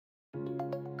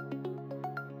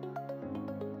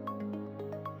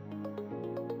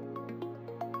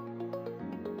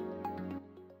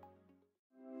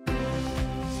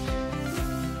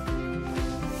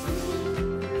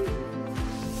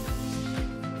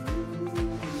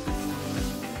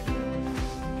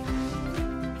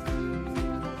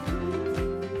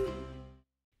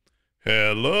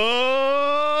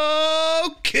Hello,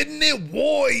 kidney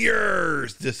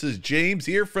warriors. This is James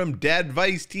here from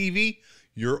Dadvice TV,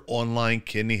 your online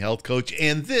kidney health coach.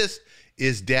 And this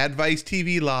is Dadvice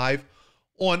TV Live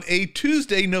on a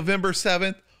Tuesday, November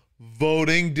 7th,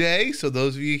 voting day. So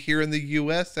those of you here in the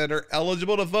U.S. that are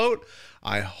eligible to vote,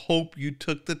 I hope you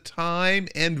took the time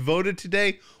and voted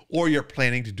today, or you're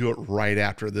planning to do it right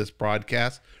after this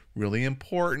broadcast. Really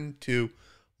important to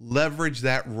leverage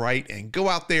that right and go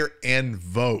out there and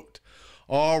vote.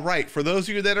 All right, for those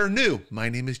of you that are new, my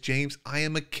name is James. I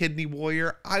am a kidney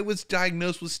warrior. I was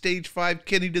diagnosed with stage 5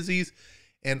 kidney disease,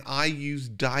 and I use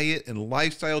diet and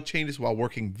lifestyle changes while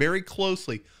working very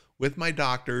closely with my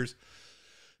doctors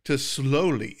to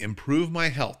slowly improve my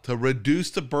health, to reduce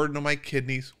the burden on my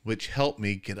kidneys, which helped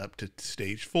me get up to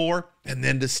stage 4 and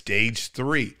then to stage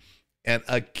 3. And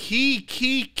a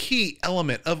key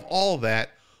element of all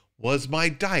that was my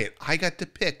diet. I got to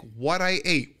pick what I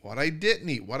ate, what I didn't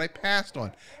eat, what I passed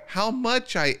on, how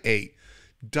much I ate.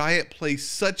 Diet plays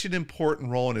such an important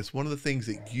role, and it's one of the things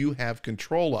that you have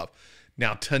control of.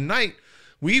 Now, tonight,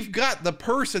 we've got the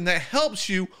person that helps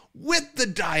you with the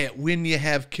diet when you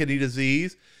have kidney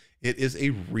disease. It is a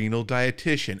renal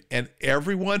dietitian, and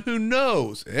everyone who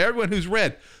knows, everyone who's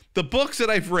read the books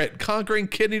that I've written, Conquering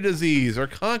Kidney Disease or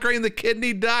Conquering the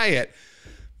Kidney Diet,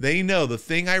 they know the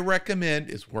thing I recommend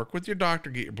is work with your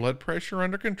doctor, get your blood pressure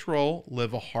under control,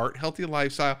 live a heart-healthy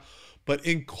lifestyle, but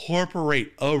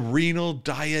incorporate a renal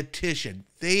dietitian.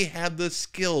 They have the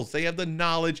skills, they have the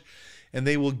knowledge, and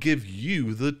they will give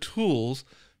you the tools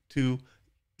to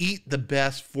eat the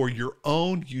best for your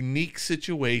own unique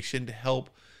situation to help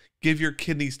give your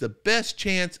kidneys the best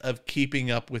chance of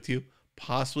keeping up with you,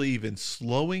 possibly even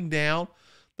slowing down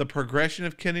the progression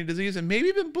of kidney disease and maybe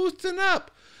even boosting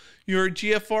up your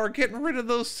GFR, getting rid of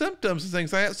those symptoms and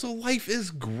things like that, so life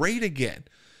is great again.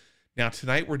 Now,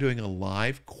 tonight we're doing a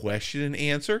live question and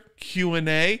answer,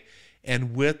 Q&A,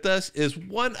 and with us is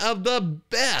one of the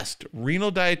best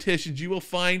renal dietitians you will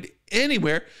find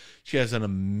anywhere. She has an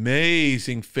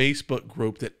amazing Facebook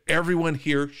group that everyone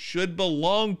here should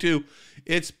belong to.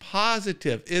 It's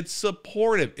positive, it's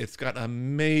supportive, it's got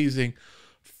amazing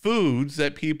foods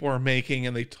that people are making,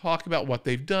 and they talk about what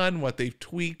they've done, what they've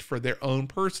tweaked for their own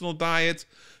personal diets.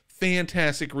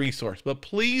 Fantastic resource. But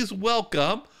please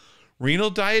welcome renal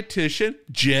dietitian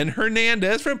Jen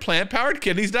Hernandez from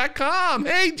plantpoweredkidneys.com.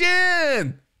 Hey,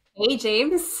 Jen. Hey,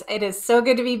 James. It is so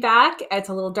good to be back. It's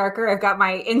a little darker. I've got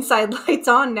my inside lights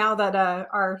on now that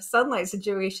our sunlight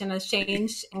situation has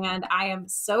changed, and I am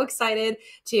so excited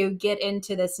to get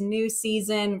into this new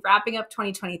season, wrapping up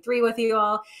 2023 with you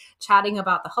all, chatting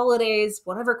about the holidays.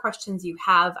 Whatever questions you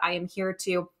have, I am here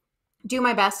to do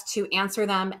my best to answer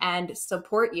them and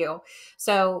support you.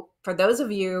 So for those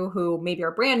of you who maybe are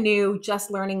brand new,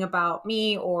 just learning about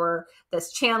me or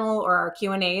this channel or our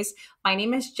Q&As, my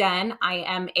name is Jen. I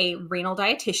am a renal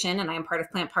dietitian and I am part of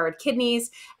Plant Powered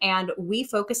Kidneys. And we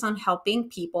focus on helping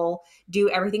people do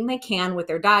everything they can with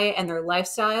their diet and their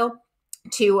lifestyle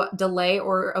to delay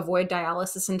or avoid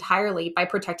dialysis entirely by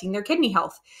protecting their kidney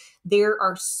health. There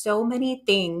are so many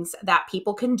things that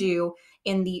people can do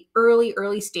in the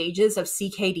early stages of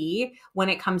CKD when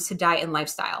it comes to diet and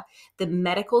lifestyle. The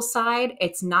medical side,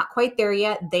 it's not quite there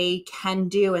yet. They can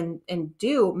do and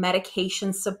do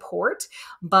medication support,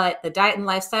 but the diet and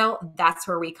lifestyle, that's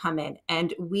where we come in.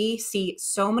 And we see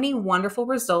so many wonderful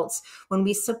results when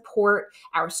we support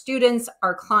our students,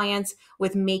 our clients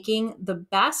with making the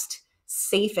best,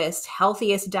 safest,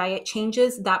 healthiest diet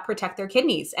changes that protect their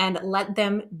kidneys and let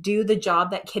them do the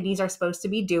job that kidneys are supposed to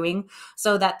be doing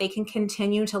so that they can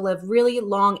continue to live really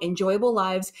long, enjoyable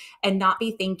lives and not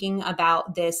be thinking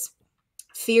about this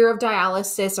fear of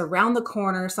dialysis around the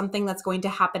corner, something that's going to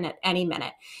happen at any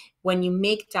minute. When you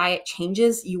make diet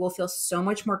changes, you will feel so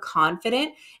much more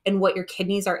confident in what your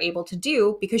kidneys are able to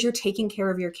do because you're taking care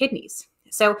of your kidneys.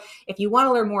 So if you want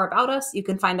to learn more about us, you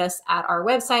can find us at our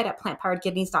website at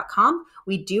plantpoweredkidneys.com.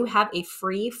 We do have a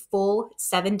free full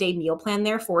 7-day meal plan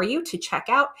there for you to check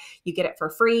out. You get it for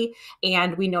free.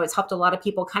 And we know it's helped a lot of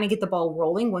people kind of get the ball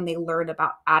rolling when they learn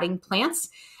about adding plants.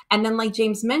 And then like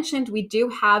James mentioned, we do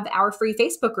have our free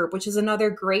Facebook group, which is another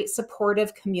great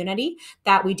supportive community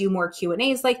that we do more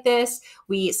Q&As like this.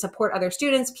 We support other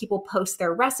students. People post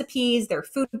their recipes, their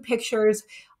food pictures,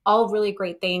 all really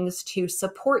great things to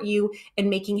support you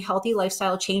in making healthy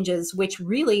lifestyle changes, which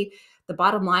really the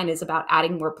bottom line is about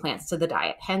adding more plants to the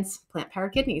diet, hence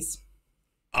plant-powered kidneys.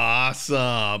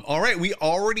 Awesome. All right, we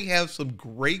already have some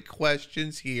great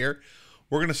questions here.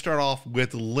 We're going to start off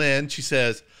with Lynn. She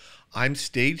says, I'm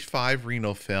stage 5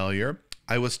 renal failure.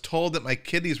 I was told that my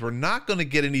kidneys were not going to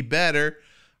get any better.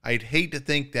 I'd hate to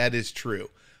think that is true.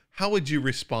 how would you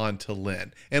respond to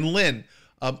Lynn? And Lynn,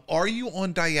 are you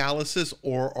on dialysis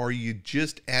or are you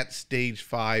just at stage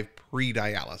 5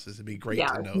 pre-dialysis? It'd be great Yeah,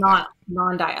 to know not that.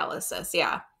 non-dialysis.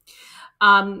 Yeah.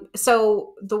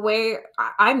 So the way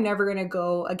I'm never going to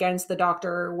go against the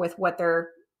doctor with what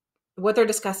they're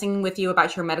discussing with you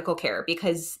about your medical care,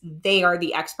 because they are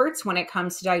the experts when it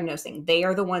comes to diagnosing. They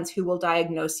are the ones who will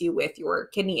diagnose you with your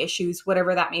kidney issues,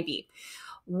 whatever that may be.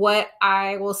 What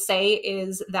I will say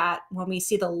is that when we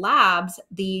see the labs,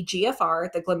 the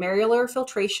GFR, the glomerular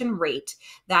filtration rate,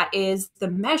 that is the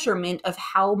measurement of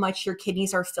how much your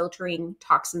kidneys are filtering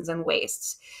toxins and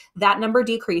wastes. That number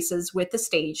decreases with the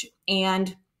stage.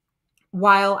 And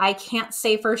while I can't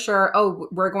say for sure, oh,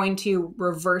 we're going to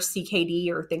reverse CKD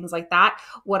or things like that,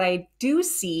 what I do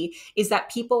see is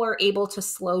that people are able to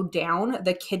slow down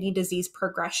the kidney disease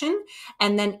progression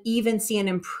and then even see an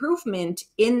improvement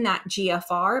in that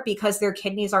GFR because their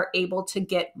kidneys are able to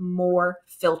get more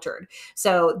filtered.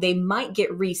 So they might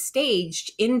get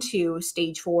restaged into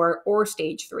stage 4 or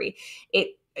stage 3.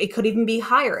 It could even be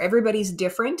higher. Everybody's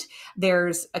different.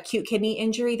 There's acute kidney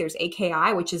injury. There's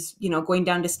AKI, which is, going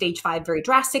down to stage 5 very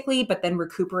drastically, but then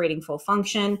recuperating full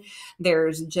function.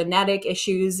 There's genetic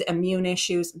issues, immune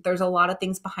issues. There's a lot of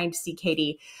things behind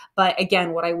CKD. But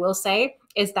again, what I will say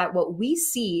is that what we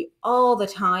see all the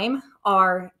time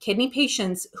are kidney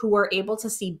patients who are able to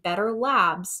see better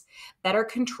labs, better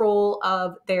control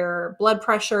of their blood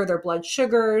pressure, their blood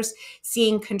sugars,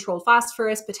 seeing controlled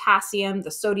phosphorus, potassium,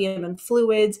 the sodium and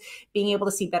fluids, being able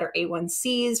to see better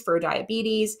A1Cs for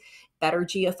diabetes, better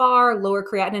GFR, lower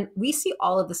creatinine. We see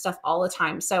all of this stuff all the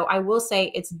time. So I will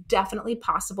say it's definitely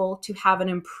possible to have an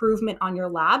improvement on your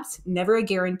labs. Never a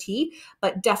guarantee,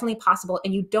 but definitely possible.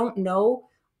 And you don't know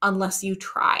unless you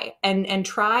try. And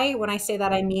try, when I say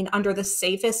that, I mean under the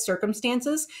safest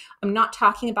circumstances. I'm not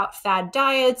talking about fad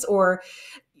diets or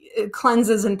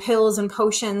cleanses and pills and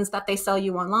potions that they sell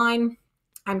you online.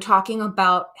 I'm talking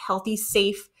about healthy,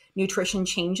 safe nutrition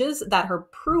changes that are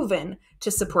proven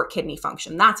to support kidney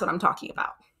function. That's what I'm talking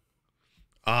about.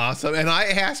 Awesome. And I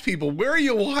ask people, where are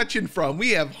you watching from?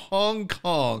 We have Hong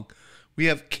Kong. We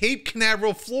have Cape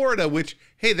Canaveral, Florida, which,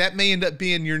 hey, that may end up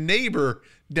being your neighbor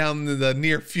down in the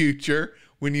near future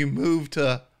when you move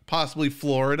to possibly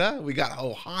Florida. We got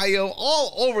Ohio,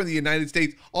 all over the United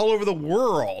States, all over the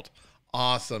world.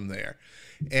 Awesome there.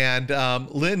 And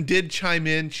Lynn did chime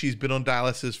in. She's been on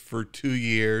dialysis for 2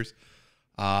 years.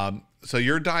 So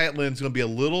your diet, Lynn, is going to be a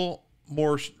little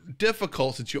more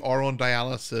difficult since you are on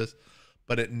dialysis,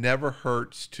 but it never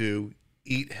hurts to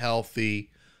eat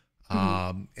healthy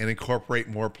and incorporate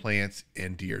more plants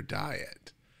into your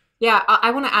diet. Yeah, I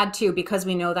want to add too, because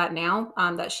we know that now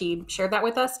that she shared that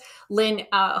with us. Lynn,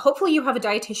 hopefully you have a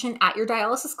dietitian at your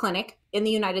dialysis clinic. In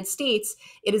the United States,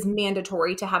 it is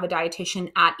mandatory to have a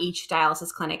dietitian at each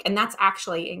dialysis clinic. And that's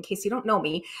actually, in case you don't know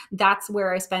me, that's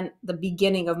where I spent the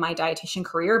beginning of my dietitian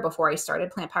career before I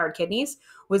started Plant Powered Kidneys,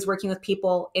 was working with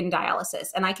people in dialysis.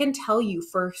 And I can tell you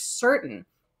for certain,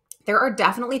 there are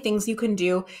definitely things you can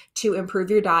do to improve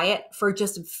your diet for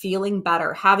just feeling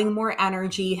better, having more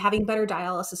energy, having better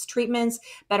dialysis treatments,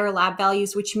 better lab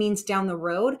values, which means down the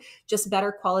road, just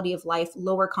better quality of life,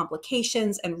 lower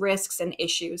complications and risks and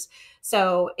issues.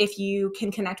 So if you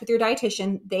can connect with your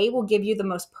dietitian, they will give you the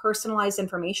most personalized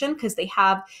information because they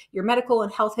have your medical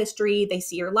and health history. They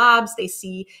see your labs, they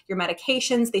see your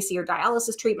medications, they see your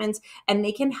dialysis treatments, and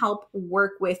they can help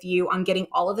work with you on getting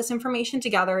all of this information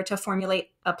together to formulate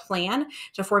a plan,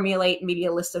 to formulate maybe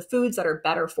a list of foods that are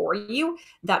better for you,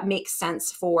 that makes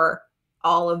sense for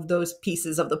all of those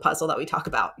pieces of the puzzle that we talk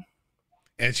about.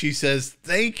 And she says,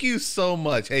 thank you so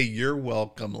much. Hey, you're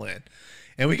welcome, Lynn.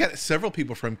 And we got several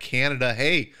people from Canada.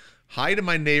 Hey, hi to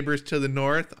my neighbors to the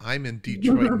north. I'm in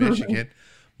Detroit, Michigan.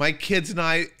 My kids and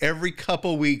I, every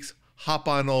couple weeks, hop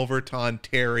on over to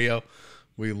Ontario.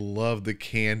 We love the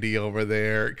candy over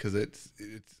there because it's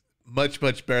much,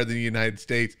 much better than the United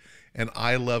States. And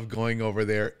I love going over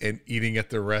there and eating at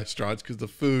the restaurants because the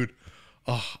food,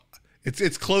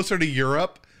 it's closer to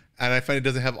Europe. And I find it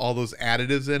doesn't have all those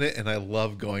additives in it. And I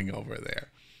love going over there.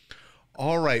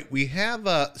 All right. We have,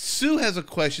 Sue has a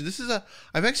question.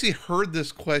 I've actually heard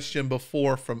this question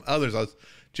before from others. I was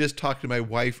just talking to my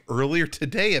wife earlier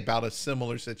today about a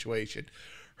similar situation.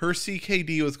 Her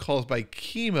CKD was caused by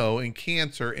chemo and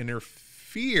cancer, and her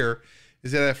fear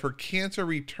is that if her cancer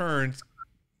returns,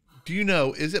 do you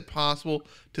know, is it possible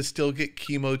to still get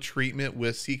chemo treatment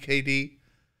with CKD?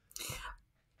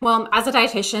 Well, as a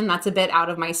dietitian, that's a bit out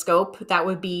of my scope. That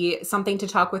would be something to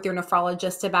talk with your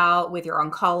nephrologist about, with your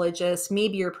oncologist,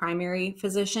 maybe your primary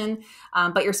physician,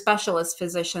 but your specialist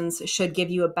physicians should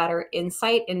give you a better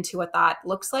insight into what that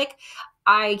looks like.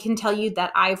 I can tell you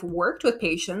that I've worked with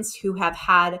patients who have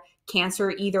had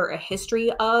cancer, either a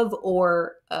history of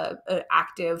or a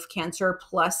active cancer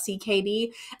plus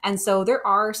CKD. And so there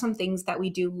are some things that we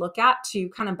do look at to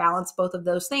kind of balance both of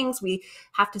those things. We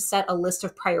have to set a list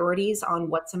of priorities on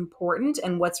what's important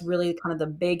and what's really kind of the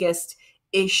biggest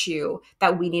issue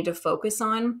that we need to focus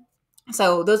on.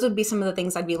 So those would be some of the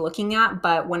things I'd be looking at.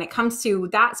 But when it comes to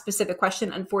that specific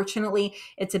question, unfortunately,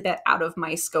 it's a bit out of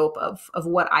my scope of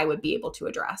what I would be able to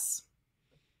address.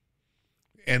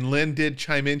 And Lynn did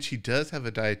chime in. She does have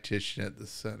a dietitian at the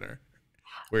center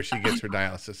where she gets her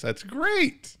dialysis. That's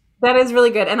great. That is really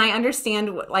good. And I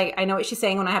understand, like, I know what she's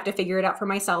saying when I have to figure it out for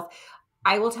myself.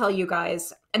 I will tell you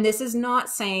guys, and this is not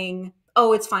saying,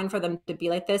 oh, it's fine for them to be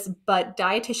like this, but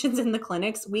dietitians in the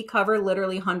clinics, we cover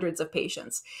literally hundreds of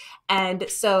patients. And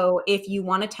so if you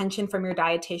want attention from your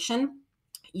dietitian,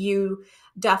 you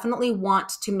definitely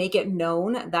want to make it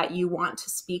known that you want to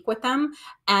speak with them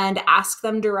and ask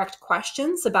them direct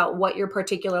questions about what you're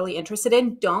particularly interested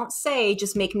in. Don't say,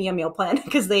 just make me a meal plan,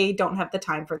 because they don't have the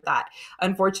time for that.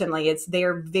 Unfortunately,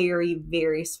 they're very,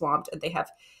 very swamped. They have,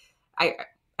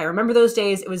 I remember those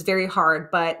days. It was very hard,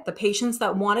 but the patients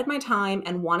that wanted my time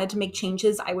and wanted to make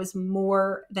changes, I was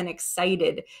more than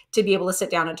excited to be able to sit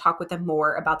down and talk with them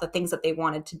more about the things that they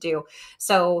wanted to do.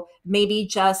 So maybe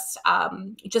just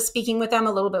speaking with them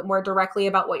a little bit more directly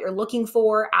about what you're looking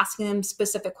for, asking them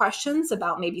specific questions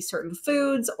about maybe certain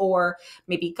foods or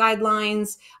maybe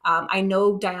guidelines. I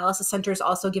know dialysis centers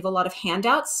also give a lot of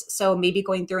handouts. So maybe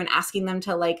going through and asking them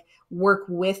to like work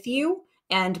with you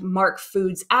and mark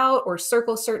foods out or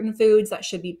circle certain foods that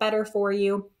should be better for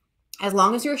you. As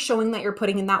long as you're showing that you're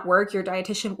putting in that work, your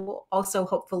dietitian will also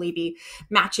hopefully be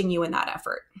matching you in that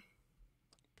effort.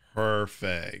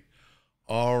 Perfect.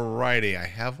 All righty. I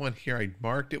have one here. I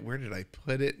marked it. Where did I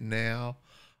put it now?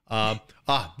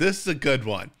 This is a good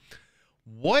one.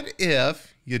 What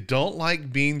if you don't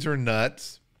like beans or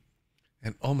nuts?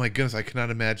 And oh my goodness, I cannot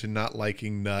imagine not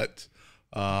liking nuts.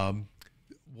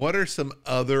 What are some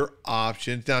other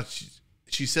options? Now,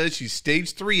 she says she's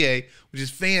stage 3A, which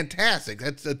is fantastic.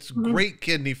 That's great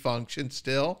kidney function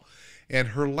still. And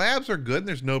her labs are good, and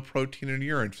there's no protein in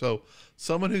urine. So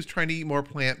someone who's trying to eat more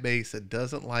plant-based that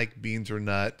doesn't like beans or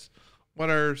nuts, what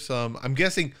are some, I'm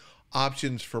guessing,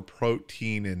 options for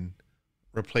protein and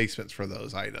replacements for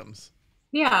those items?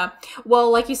 Yeah.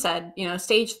 Well, like you said,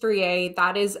 stage 3A,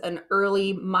 that is an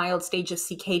early mild stage of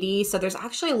CKD. So there's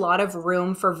actually a lot of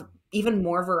room for even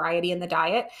more variety in the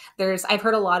diet. I've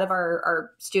heard a lot of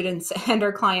our students and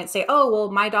our clients say, oh, well,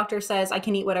 my doctor says I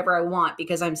can eat whatever I want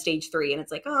because I'm stage 3. And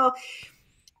it's like, oh,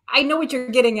 I know what you're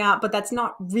getting at, but that's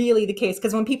not really the case.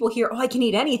 Because when people hear, oh, I can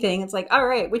eat anything, it's like, all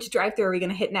right, which drive-thru are we going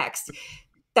to hit next?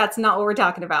 That's not what we're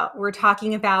talking about. We're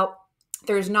talking about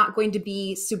there's not going to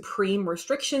be supreme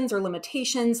restrictions or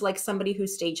limitations like somebody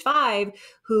who's stage 5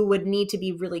 who would need to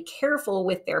be really careful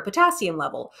with their potassium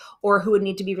level or who would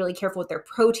need to be really careful with their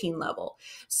protein level.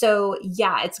 So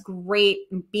yeah, it's great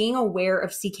being aware of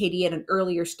CKD at an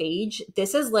earlier stage.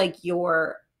 This is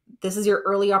your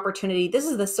early opportunity. This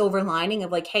is the silver lining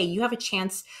of like, hey, you have a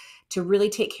chance to really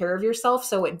take care of yourself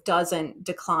so it doesn't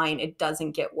decline, it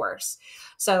doesn't get worse.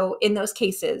 So in those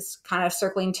cases, kind of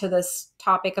circling to this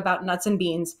topic about nuts and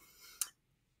beans,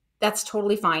 that's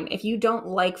totally fine. If you don't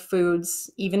like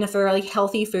foods, even if they're like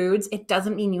healthy foods, it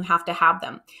doesn't mean you have to have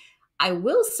them. I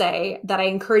will say that I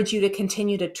encourage you to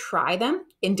continue to try them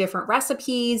in different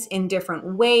recipes, in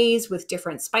different ways, with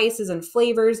different spices and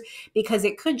flavors, because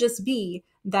it could just be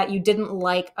that you didn't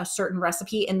like a certain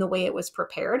recipe in the way it was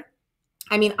prepared.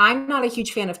 I mean, I'm not a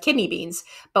huge fan of kidney beans,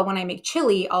 but when I make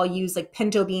chili, I'll use like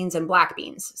pinto beans and black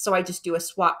beans. So I just do a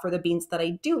swap for the beans that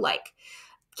I do like.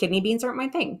 Kidney beans aren't my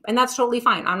thing, and that's totally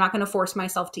fine. I'm not going to force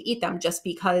myself to eat them just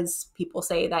because people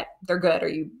say that they're good or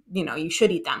you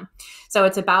should eat them. So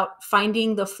it's about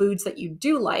finding the foods that you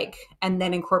do like and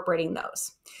then incorporating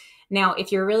those. Now,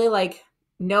 if you're really like,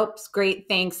 nope, great,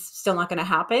 thanks, still not going to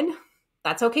happen,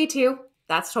 that's okay too.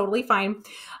 That's totally fine.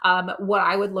 What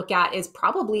I would look at is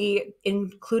probably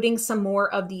including some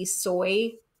more of the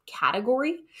soy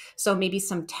category. So maybe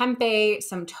some tempeh,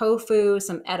 some tofu,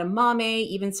 some edamame,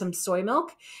 even some soy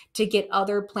milk to get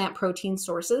other plant protein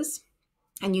sources.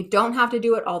 And you don't have to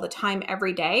do it all the time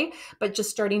every day, but just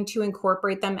starting to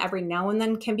incorporate them every now and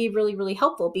then can be really, really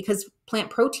helpful because plant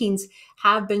proteins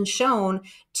have been shown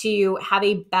to have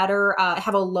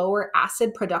have a lower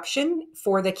acid production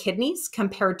for the kidneys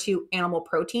compared to animal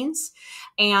proteins.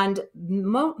 And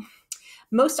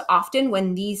most often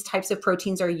when these types of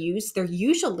proteins are used, they're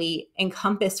usually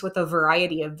encompassed with a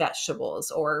variety of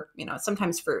vegetables or,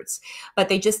 sometimes fruits, but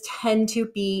they just tend to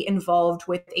be involved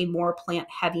with a more plant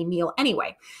heavy meal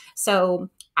anyway. So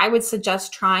I would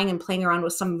suggest trying and playing around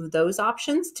with some of those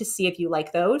options to see if you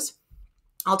like those.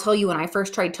 I'll tell you, when I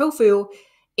first tried tofu,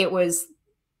 it was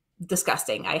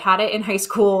disgusting. I had it in high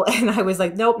school and I was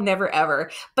like, nope, never ever.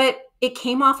 But it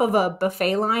came off of a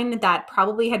buffet line that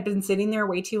probably had been sitting there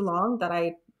way too long, that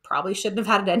I probably shouldn't have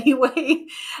had it anyway.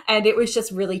 And it was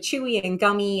just really chewy and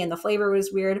gummy and the flavor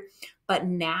was weird. But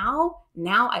now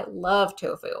I love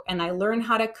tofu and I learn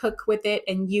how to cook with it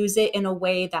and use it in a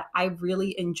way that I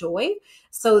really enjoy,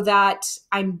 so that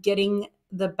I'm getting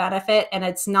the benefit, and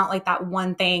it's not like that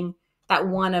one thing, that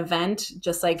one event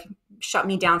just like shut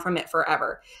me down from it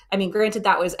forever. I mean, granted,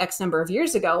 that was X number of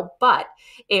years ago, but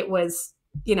it was,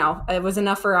 it was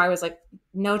enough for, I was like,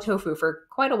 no tofu for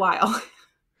quite a while.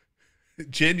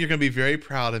 Jen, you're going to be very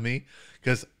proud of me,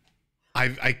 because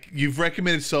you've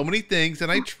recommended so many things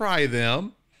and I try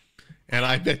them. And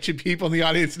I bet you people in the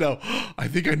audience know, I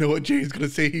think I know what Jane's going to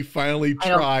say. He finally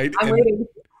tried. I'm waiting.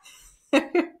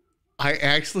 I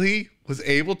actually was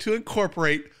able to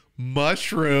incorporate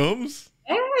mushrooms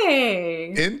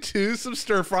into some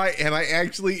stir fry, and I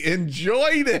actually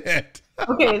enjoyed it.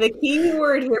 Okay, the key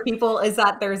word here, people, is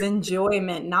that there's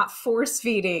enjoyment, not force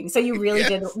feeding. So you really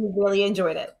you really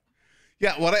enjoyed it.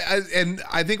 Yeah,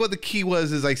 I think what the key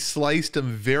was is I sliced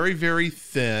them very, very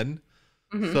thin,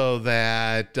 so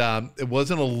that it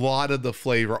wasn't a lot of the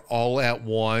flavor all at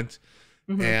once.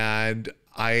 And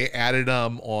I added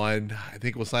them on, I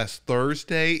think it was last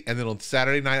Thursday, and then on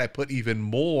Saturday night I put even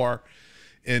more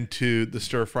into the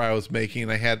stir fry I was making.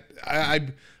 And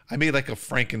I made like a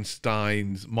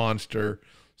Frankenstein's monster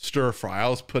stir fry. I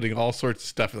was putting all sorts of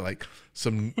stuff in, like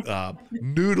some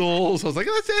noodles. I was like,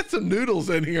 let's add some noodles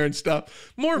in here and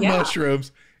stuff, more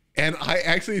mushrooms. And I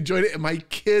actually enjoyed it. And my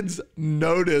kids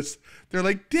noticed. They're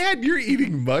like, Dad, you're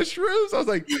eating mushrooms? I was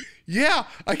like, yeah,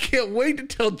 I can't wait to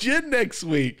tell Jen next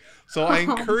week. So I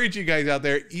encourage you guys out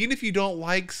there, even if you don't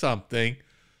like something,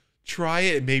 try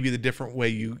it. Maybe the different way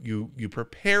you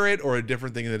prepare it, or a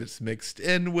different thing that it's mixed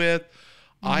in with.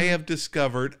 I have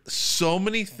discovered so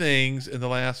many things in the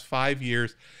last 5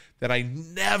 years that I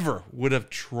never would have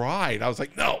tried. I was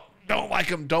like, no, don't like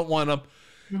them, don't want them.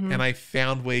 And I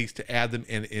found ways to add them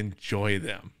and enjoy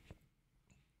them.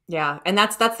 Yeah. And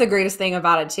that's the greatest thing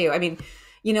about it too. I mean,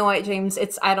 you know what, James,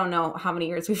 I don't know how many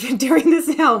years we've been doing this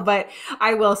now, but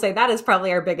I will say that is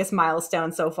probably our biggest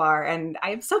milestone so far. And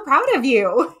I'm so proud of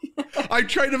you. I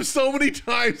tried them so many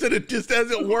times and it just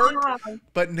hasn't worked.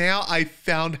 But now I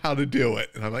found how to do it.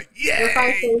 And I'm like, yay!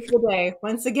 5 days a day,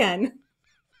 once again.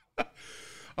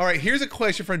 All right, here's a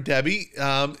question from Debbie.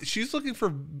 She's looking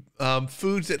for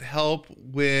foods that help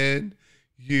when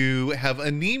you have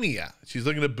anemia. She's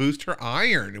looking to boost her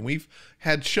iron, and we've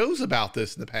had shows about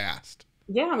this in the past.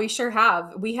 Yeah, we sure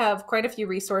have. We have quite a few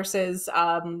resources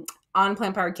on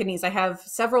plant-powered kidneys. I have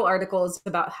several articles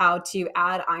about how to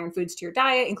add iron foods to your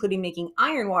diet, including making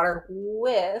iron water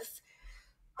with,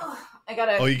 I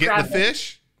gotta. Oh, you getting the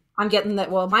fish? I'm getting that.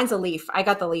 Well, mine's a leaf. I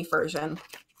got the leaf version.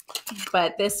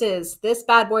 But this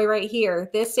bad boy right here.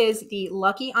 This is the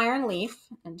Lucky Iron Leaf,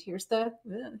 and here's the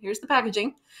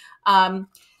packaging.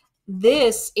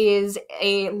 This is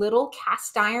a little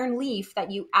cast iron leaf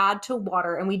that you add to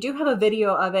water, and we do have a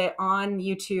video of it on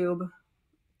YouTube.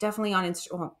 Definitely on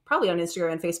probably on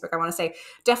Instagram and Facebook. I want to say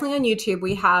definitely on YouTube.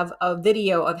 We have a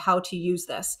video of how to use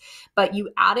this, but you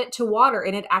add it to water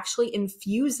and it actually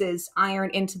infuses iron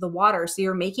into the water. So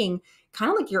you're making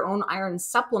kind of like your own iron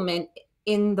supplement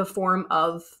in the form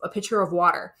of a pitcher of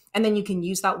water. And then you can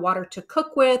use that water to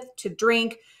cook with, to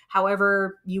drink,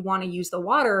 however you want to use the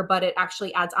water, but it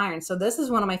actually adds iron. So this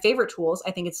is one of my favorite tools.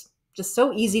 I think it's just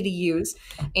so easy to use,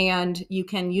 and you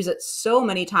can use it so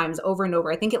many times over and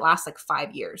over. I think it lasts like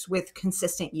 5 years with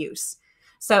consistent use.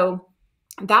 So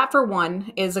that, for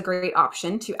one, is a great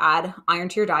option to add iron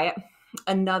to your diet.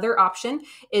 Another option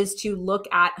is to look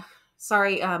at,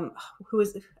 I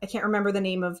can't remember the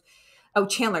name of,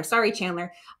 Chandler. Sorry,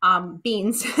 Chandler.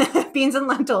 Beans, beans and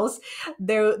lentils.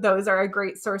 Those are a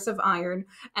great source of iron.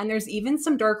 And there's even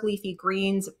some dark leafy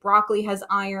greens. Broccoli has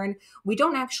iron. We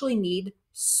don't actually need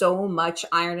so much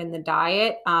iron in the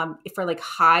diet. For like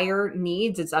higher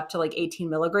needs, it's up to like 18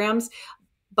 milligrams,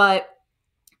 but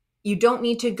you don't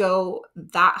need to go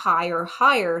that high or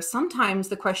higher. Sometimes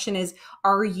the question is,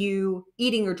 are you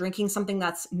eating or drinking something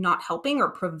that's not helping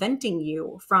or preventing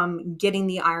you from getting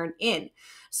the iron in?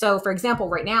 So for example,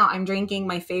 right now I'm drinking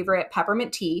my favorite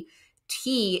peppermint tea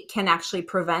tea can actually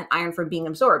prevent iron from being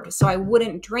absorbed. So I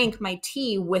wouldn't drink my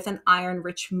tea with an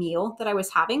iron-rich meal that I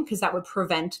was having because that would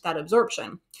prevent that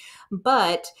absorption.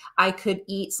 But I could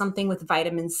eat something with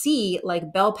vitamin C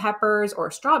like bell peppers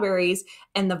or strawberries,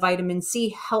 and the vitamin C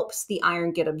helps the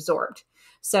iron get absorbed.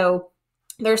 So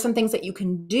there are some things that you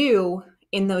can do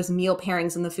in those meal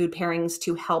pairings and the food pairings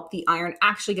to help the iron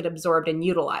actually get absorbed and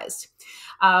utilized.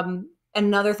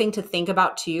 Another thing to think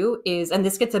about too is, and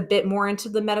this gets a bit more into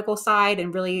the medical side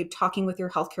and really talking with your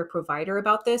healthcare provider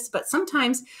about this, but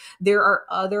sometimes there are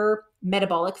other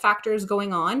metabolic factors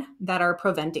going on that are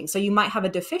preventing. So you might have a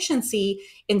deficiency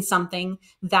in something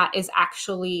that is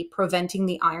actually preventing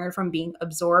the iron from being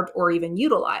absorbed or even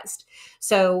utilized.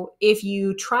 So if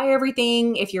you try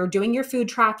everything, if you're doing your food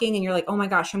tracking and you're like, oh my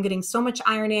gosh, I'm getting so much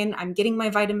iron in, I'm getting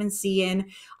my vitamin C in,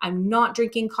 I'm not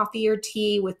drinking coffee or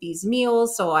tea with these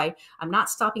meals, so I'm not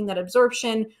stopping that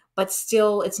absorption, but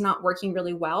still it's not working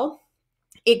really well,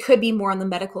 it could be more on the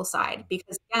medical side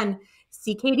because again,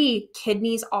 CKD,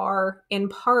 kidneys are in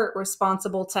part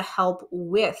responsible to help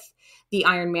with the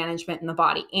iron management in the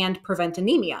body and prevent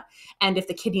anemia. And if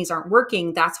the kidneys aren't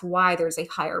working, that's why there's a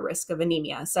higher risk of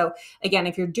anemia. So again,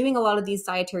 if you're doing a lot of these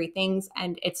dietary things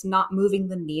and it's not moving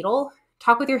the needle,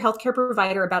 talk with your healthcare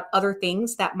provider about other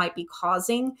things that might be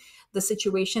causing the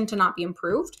situation to not be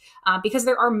improved, because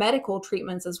there are medical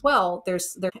treatments as well.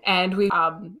 And we,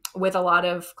 with a lot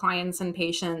of clients and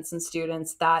patients and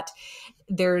students, that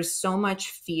there's so much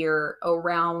fear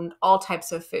around all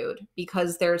types of food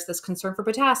because there's this concern for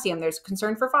potassium, there's a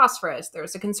concern for phosphorus,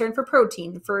 there's a concern for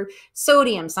protein, for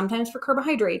sodium, sometimes for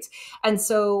carbohydrates. And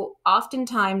so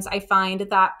oftentimes I find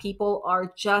that people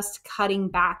are just cutting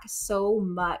back so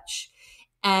much.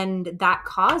 And that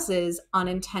causes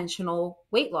unintentional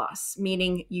weight loss,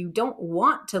 meaning you don't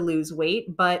want to lose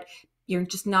weight, but you're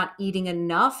just not eating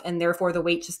enough. And therefore the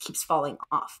weight just keeps falling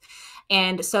off.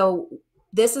 And so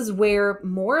this is where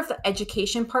more of the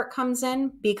education part comes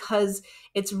in, because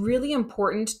it's really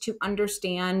important to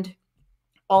understand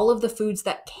all of the foods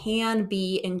that can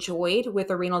be enjoyed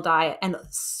with a renal diet. And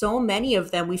so many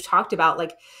of them we've talked about,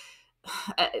 like,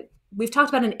 we've talked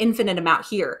about an infinite amount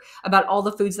here about all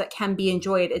the foods that can be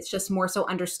enjoyed. It's just more so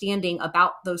understanding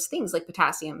about those things like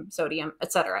potassium, sodium,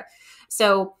 etc.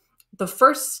 So the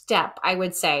first step, I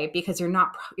would say, because you're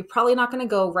probably not going to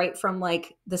go right from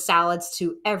like the salads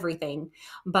to everything,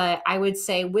 but I would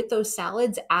say with those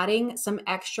salads, adding some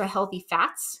extra healthy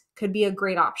fats could be a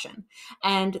great option.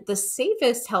 And the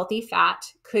safest healthy fat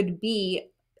could be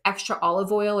extra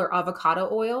olive oil or avocado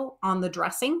oil on the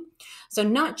dressing. So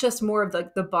not just more of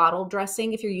the bottle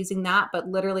dressing if you're using that, but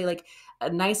literally like a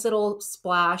nice little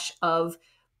splash of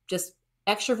just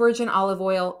extra virgin olive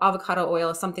oil, avocado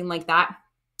oil, something like that,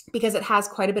 because it has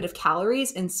quite a bit of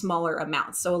calories in smaller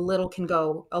amounts. So a little can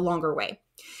go a longer way.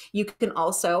 You can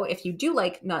also, if you do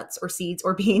like nuts or seeds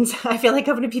or beans, I feel like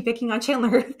I'm going to be picking on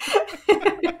Chandler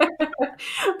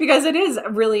because it is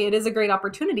a great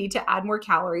opportunity to add more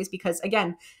calories, because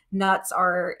again, nuts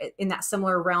are in that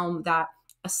similar realm that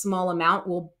a small amount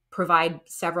will provide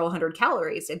several hundred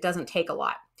calories. It doesn't take a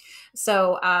lot.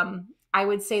 So I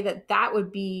would say that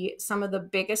would be some of the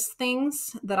biggest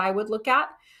things that I would look at.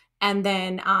 And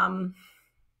then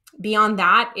beyond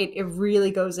that, it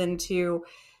really goes into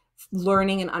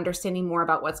learning and understanding more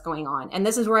about what's going on. And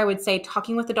this is where I would say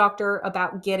talking with the doctor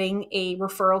about getting a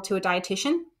referral to a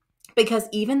dietitian, because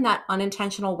even that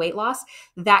unintentional weight loss,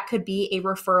 that could be a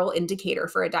referral indicator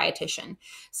for a dietitian.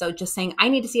 So just saying, I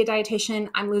need to see a dietitian,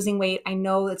 I'm losing weight, I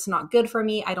know it's not good for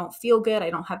me, I don't feel good, I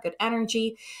don't have good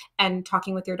energy, and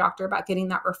talking with your doctor about getting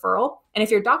that referral. And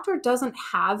if your doctor doesn't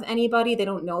have anybody, they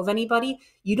don't know of anybody,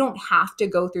 you don't have to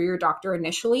go through your doctor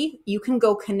initially. You can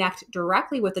go connect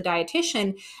directly with the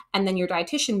dietitian, and then your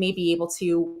dietitian may be able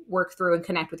to work through and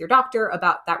connect with your doctor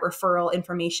about that referral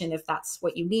information if that's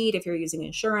what you need, if you're using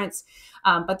insurance.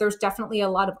 But there's definitely a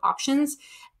lot of options.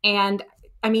 And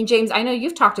I mean, James, I know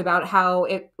you've talked about how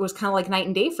it was kind of like night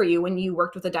and day for you when you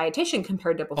worked with a dietitian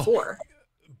compared to before.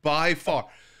 Oh, by far.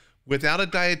 Without a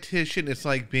dietitian, it's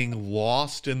like being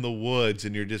lost in the woods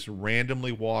and you're just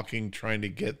randomly walking, trying to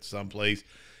get someplace.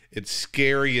 It's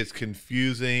scary. It's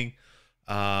confusing.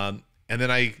 And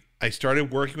then I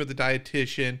started working with a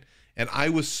dietitian, and I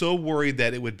was so worried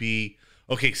that it would be,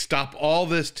 okay, stop all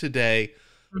this today.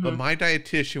 Mm-hmm. But my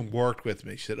dietitian worked with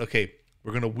me. She said, okay,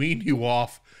 we're going to wean you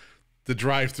off the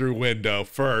drive-through window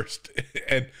first.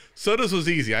 And sodas was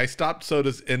easy. I stopped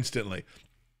sodas instantly.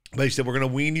 But she said, we're going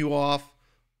to wean you off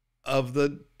of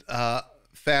the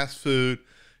fast food.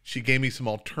 She gave me some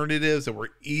alternatives that were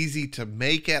easy to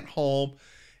make at home.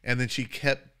 And then she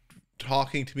kept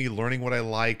talking to me, learning what I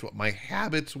liked, what my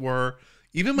habits were,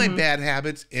 even my Mhm. bad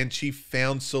habits, and she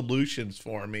found solutions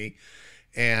for me.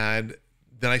 And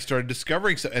then I started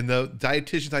discovering so, and the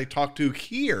dietitians I talk to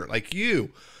here, like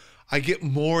you, I get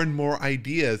more and more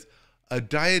ideas. A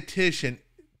dietitian,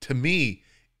 to me,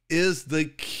 is the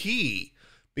key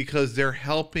because they're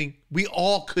helping. We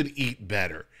all could eat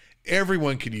better.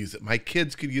 Everyone could use it. My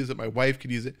kids could use it. My wife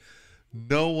could use it.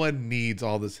 No one needs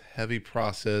all this heavy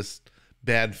processed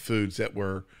bad foods that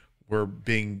we're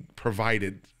being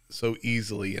provided so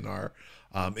easily in our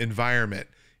environment.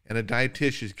 And a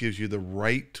dietitian gives you the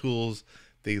right tools.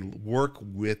 They work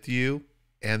with you,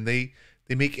 and they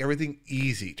make everything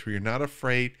easy to where you're not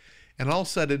afraid. And all of a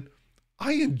sudden,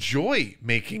 I enjoy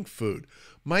making food.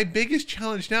 My biggest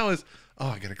challenge now is, oh,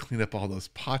 I got to clean up all those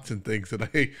pots and things that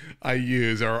I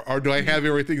use, or do I have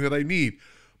everything that I need?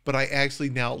 But I actually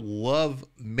now love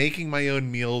making my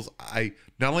own meals. I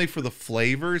not only for the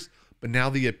flavors, but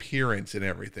now the appearance and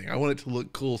everything. I want it to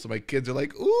look cool, so my kids are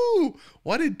like, "Ooh,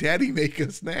 what did Daddy make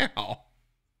us now?"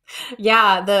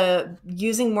 Yeah, the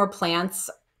using more plants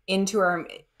into our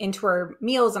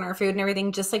meals and our food and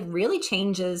everything just like really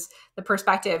changes the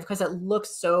perspective because it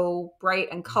looks so bright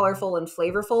and colorful and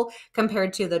flavorful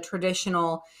compared to the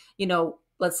traditional,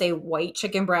 let's say white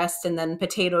chicken breast and then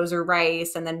potatoes or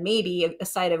rice and then maybe a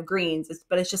side of greens,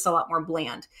 but it's just a lot more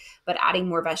bland. But adding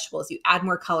more vegetables, you add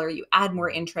more color, you add more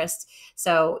interest,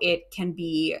 so it can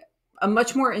be a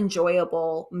much more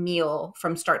enjoyable meal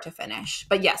from start to finish.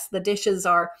 But yes, the dishes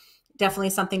are definitely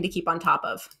something to keep on top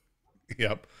of.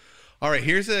 Yep. All right,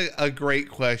 here's a great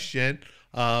question.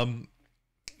 The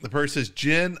person says,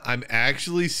 Jen, I'm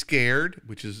actually scared,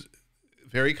 which is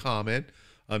very common.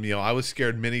 I was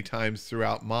scared many times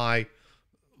throughout my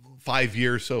 5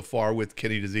 years so far with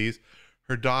kidney disease.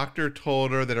 Her doctor told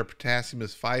her that her potassium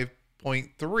is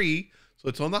 5.3, so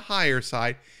it's on the higher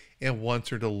side, and wants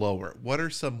her to lower it. What are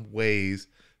some ways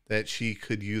that she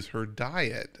could use her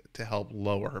diet to help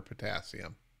lower her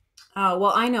potassium? Oh,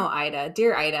 well, I know Ida.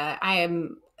 Dear Ida, I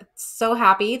am so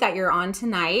happy that you're on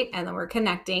tonight and that we're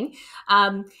connecting.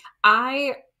 Um,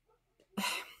 I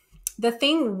the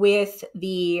thing with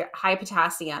the high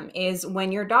potassium is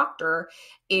when your doctor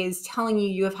is telling you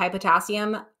you have high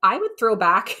potassium, I would throw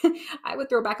back I would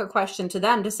throw back a question to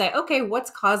them to say, "Okay,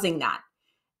 what's causing that?"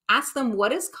 Ask them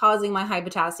what is causing my high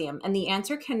potassium. And the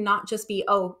answer cannot just be,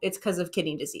 oh, it's because of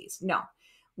kidney disease. No,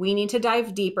 we need to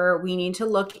dive deeper. We need to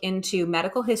look into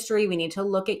medical history. We need to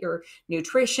look at your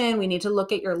nutrition. We need to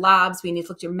look at your labs. We need to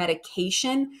look at your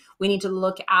medication. We need to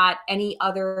look at any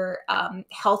other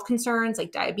health concerns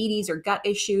like diabetes or gut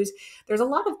issues. There's a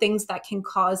lot of things that can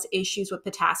cause issues with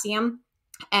potassium.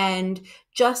 And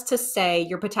just to say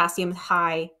your potassium is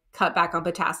high, cut back on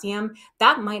potassium,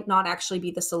 that might not actually be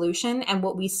the solution. And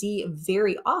what we see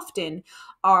very often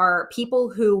are people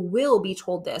who will be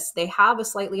told this. They have a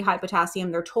slightly high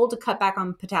potassium, they're told to cut back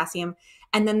on potassium,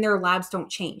 and then their labs don't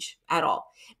change at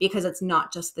all because it's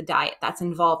not just the diet that's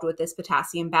involved with this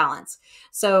potassium balance.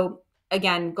 So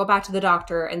again, go back to the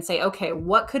doctor and say, okay,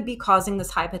 what could be causing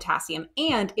this high potassium?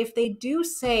 And if they do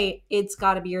say it's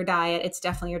got to be your diet, it's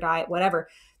definitely your diet, whatever,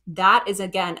 that is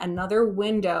again another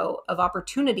window of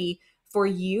opportunity for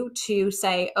you to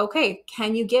say, okay,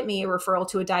 can you get me a referral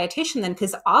to a dietitian then?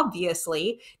 Because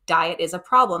obviously diet is a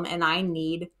problem and I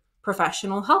need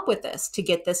professional help with this to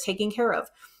get this taken care of.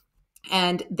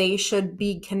 And they should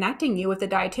be connecting you with a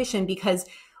dietitian because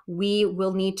we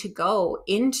will need to go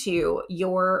into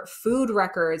your food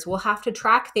records. We'll have to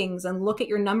track things and look at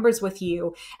your numbers with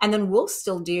you. And then we'll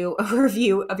still do a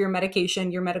review of your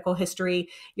medication, your medical history,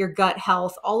 your gut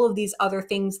health, all of these other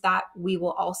things that we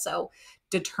will also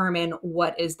determine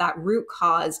what is that root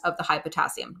cause of the high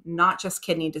potassium, not just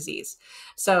kidney disease.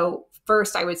 So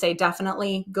first, I would say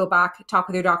definitely go back, talk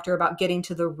with your doctor about getting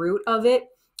to the root of it,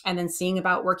 and then seeing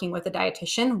about working with a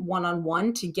dietitian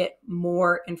one-on-one to get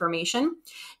more information.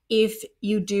 If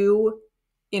you do,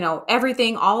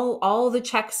 everything, all the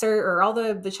checks or all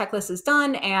the checklist is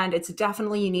done, and it's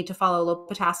definitely you need to follow a low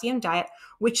potassium diet,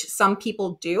 which some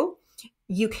people do,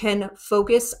 you can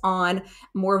focus on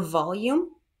more volume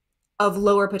of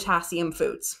lower potassium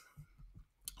foods.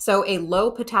 So a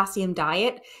low potassium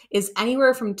diet is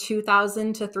anywhere from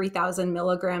 2,000 to 3,000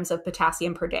 milligrams of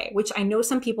potassium per day, which I know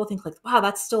some people think like, wow,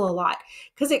 that's still a lot,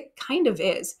 because it kind of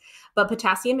is. But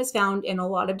potassium is found in a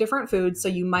lot of different foods. So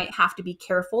you might have to be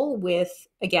careful with,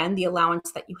 again, the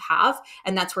allowance that you have.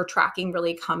 And that's where tracking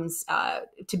really comes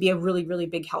to be a really, really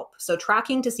big help. So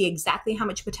tracking to see exactly how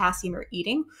much potassium you're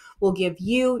eating will give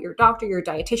you, your doctor, your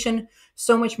dietitian,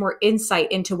 so much more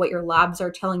insight into what your labs are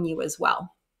telling you as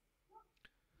well.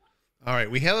 All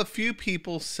right, we have a few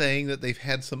people saying that they've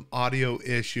had some audio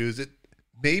issues. It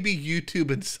maybe YouTube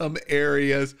in some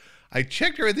areas. I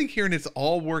checked everything here and it's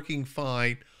all working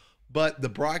fine, but the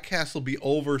broadcast will be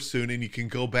over soon and you can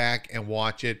go back and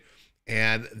watch it,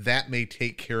 and that may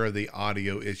take care of the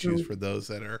audio issues for those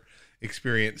that are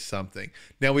experience something.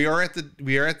 Now we are at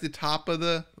the top of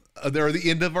the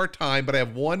end of our time, but I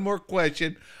have one more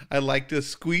question I'd like to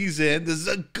squeeze in. This is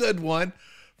a good one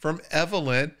from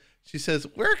Evelyn. She says,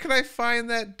 where can I find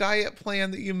that diet plan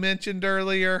that you mentioned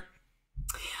earlier?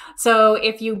 So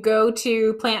if you go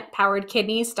to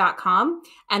plantpoweredkidneys.com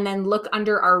and then look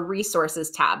under our resources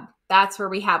tab, that's where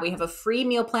we have a free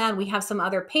meal plan. We have some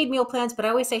other paid meal plans, but I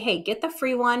always say, hey, get the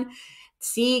free one.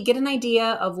 Get an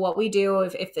idea of what we do.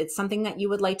 If it's something that you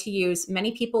would like to use,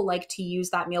 many people like to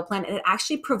use that meal plan. And it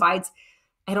actually provides,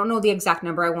 I don't know the exact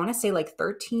number. I want to say like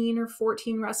 13 or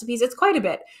 14 recipes. It's quite a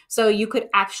bit. So you could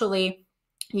actually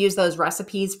use those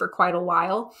recipes for quite a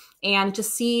while and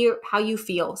just see how you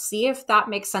feel. See if that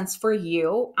makes sense for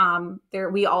you.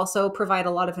 We also provide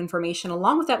a lot of information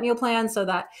along with that meal plan so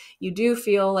that you do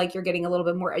feel like you're getting a little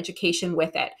bit more education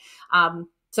with it.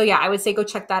 So yeah, I would say go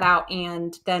check that out.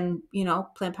 And then,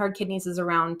 Plant Powered Kidneys is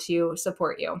around to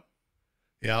support you.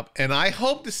 Yep. And I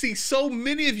hope to see so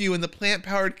many of you in the Plant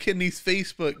Powered Kidneys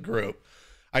Facebook group.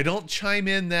 I don't chime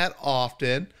in that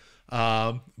often,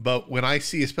 but when I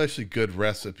see especially good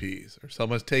recipes or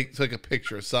someone takes like a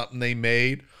picture of something they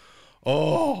made,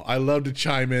 oh, I love to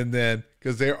chime in then,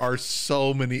 because there are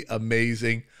so many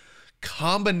amazing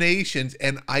combinations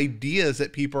and ideas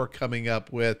that people are coming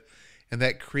up with. And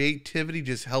that creativity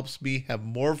just helps me have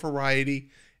more variety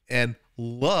and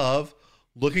love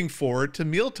looking forward to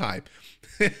mealtime.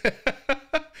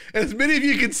 As many of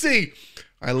you can see,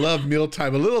 I love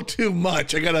mealtime a little too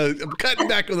much. I'm cutting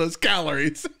back on those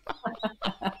calories.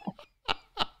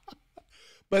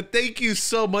 But thank you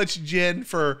so much, Jen,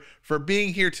 for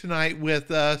being here tonight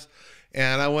with us.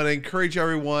 And I want to encourage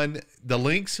everyone, the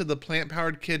links to the Plant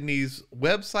Powered Kidneys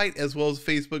website as well as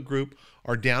Facebook group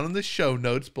are down in the show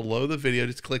notes below the video.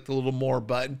 Just click the little more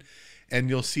button and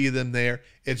you'll see them there.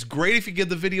 It's great if you give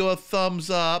the video a thumbs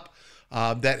up.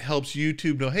 That helps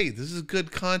YouTube know, hey, this is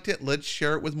good content. Let's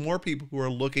share it with more people who are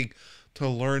looking to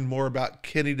learn more about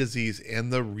kidney disease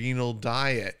and the renal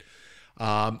diet.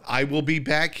 I will be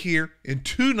back here in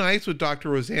 2 nights with Dr.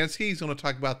 Rosansky. He's going to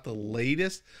talk about the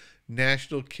latest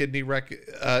international kidney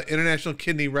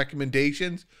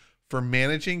recommendations for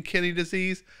managing kidney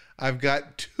disease. I've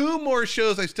got 2 more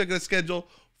shows I still got to schedule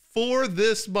for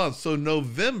this month. So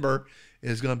November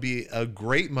is going to be a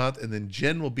great month. And then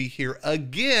Jen will be here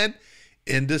again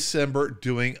in December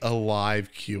doing a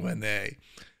live Q&A.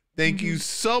 Thank you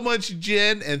so much,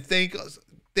 Jen. And thank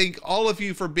all of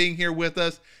you for being here with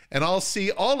us. And I'll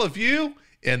see all of you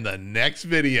in the next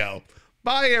video.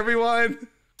 Bye, everyone.